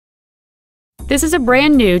This is a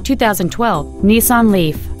brand new 2012 Nissan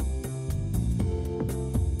Leaf.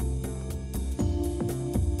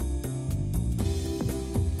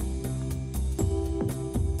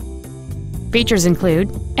 Features include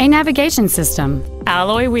a navigation system,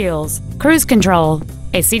 alloy wheels, cruise control,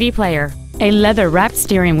 a CD player, a leather-wrapped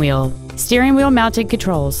steering wheel mounted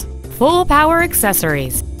controls, full power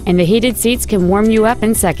accessories, and the heated seats can warm you up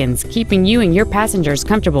in seconds, keeping you and your passengers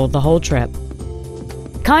comfortable the whole trip.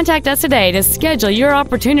 Contact us today to schedule your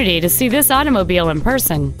opportunity to see this automobile in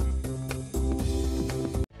person.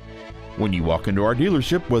 When you walk into our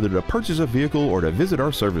dealership, whether to purchase a vehicle or to visit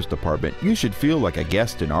our service department, you should feel like a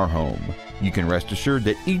guest in our home. You can rest assured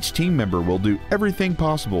that each team member will do everything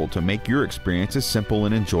possible to make your experience as simple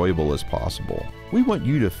and enjoyable as possible. We want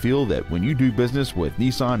you to feel that when you do business with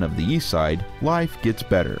Nissan of the Eastside, life gets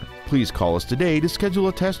better. Please call us today to schedule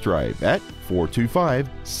a test drive at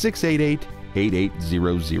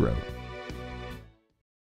 425-688-8800.